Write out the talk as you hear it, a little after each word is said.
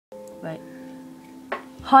Wait.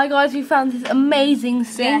 Hi guys, we found this amazing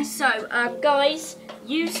seed. Yeah, so guys,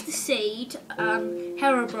 use the seed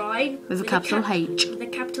Herobrine with a capital H. With a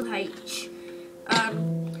capital H.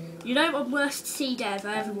 You know my worst seed ever.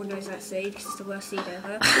 Everyone knows that seed because it's the worst seed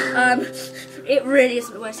ever. It really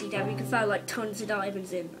isn't the worst seed ever. You can find like tons of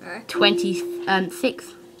diamonds in there. 26, I think.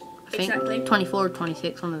 Exactly. 24 or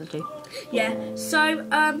 26, one of the two. Yeah. So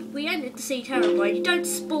we entered the seed Herobrine. You don't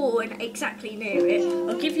spawn exactly near it.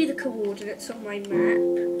 I'll give you the coordinates on my map.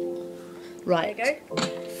 Right. There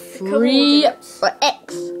you go.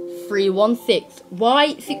 X 316,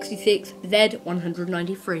 Y 66, Z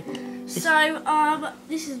 193. So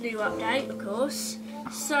this is a new update, of course.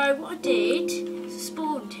 So what I did is I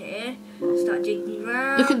spawned here, started digging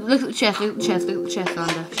around. Look at the chest, look at the chest, look at the chest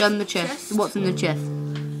under. Show them the chest. What's in the chest?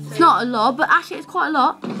 It's not a lot, but actually it's quite a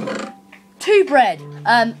lot. 2 bread,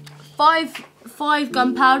 5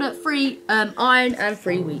 gunpowder, 3 iron, and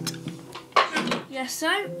 3 wheat. Yeah, so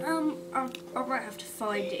I might have to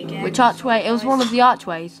find it again. Which archway? It was one of the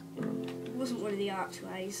archways. It wasn't one of the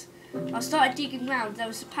archways. I started digging around. There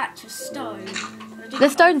was a patch of stone.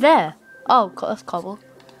 There's stone there. Oh, that's cobble.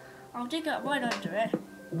 I'll dig up right under it.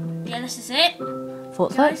 Yeah, this is it.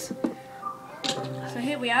 Thought so. So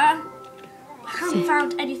here we are. I haven't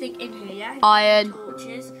found anything in here yet. Iron.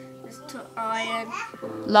 Torches. There's iron.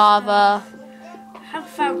 Lava. I haven't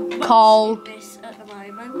found much coal. in this at the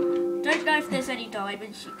moment. Don't know if there's any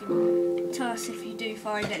diamonds. You can tell us if you do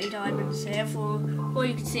find any diamonds here, or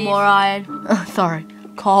you can see more iron. Sorry,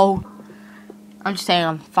 coal. I'm just saying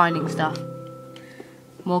I'm finding stuff.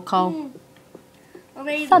 More coal. I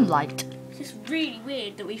mean, sunlight. It's just really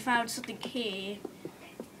weird that we found something here,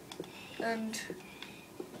 and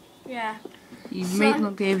yeah. You may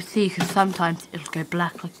not be able to see because sometimes it'll go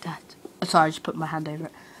black like that. Oh, sorry, I just put my hand over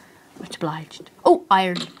it. Much obliged. Oh,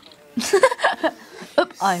 iron.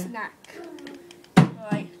 Iron. Snack.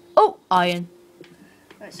 Right. Oh, iron.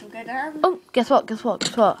 Right, so we'll go down. Oh, guess what? Guess what?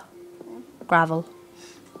 Guess what? Gravel.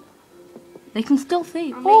 They can still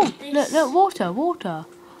see. Oh, look, water, water.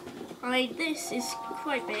 I mean, this is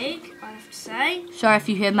quite big, I have to say. Sorry if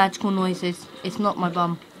you hear magical noises. It's not my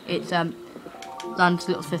bum. It's Land's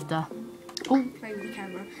little sister. Oh, playing with the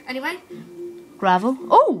camera. Anyway. Gravel.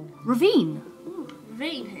 Oh, ravine. Ooh,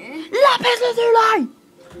 ravine here. Lapis lazuli.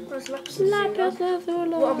 Lapis lazuli.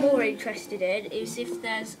 What I'm more interested in is if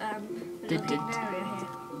there's a little hidden area here.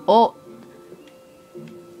 Oh,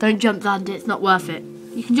 don't jump, Land. It's not worth it.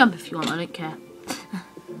 You can jump if you want. I don't care.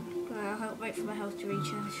 Well, I'll wait for my health to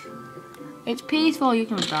recharge. It's peaceful. You're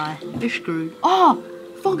gonna die. You're screwed. Oh,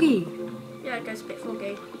 foggy. Yeah, it goes a bit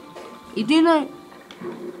foggy. You do know.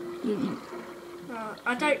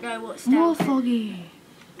 I don't know what's down More there. foggy.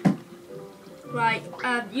 Right,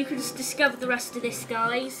 you can just discover the rest of this,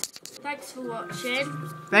 guys. Thanks for watching.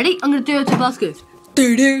 Ready? I'm gonna do it to Buskers.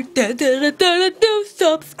 Do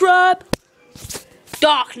subscribe.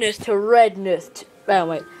 Darkness to redness. Oh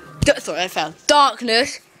wait. Sorry, I found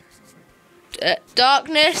darkness.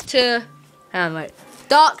 Darkness to. Hang on, wait.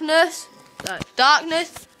 Darkness.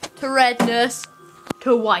 Darkness to redness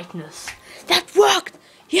to whiteness. That worked.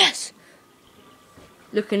 Yes.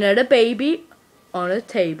 Looking at a baby on a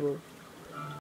table.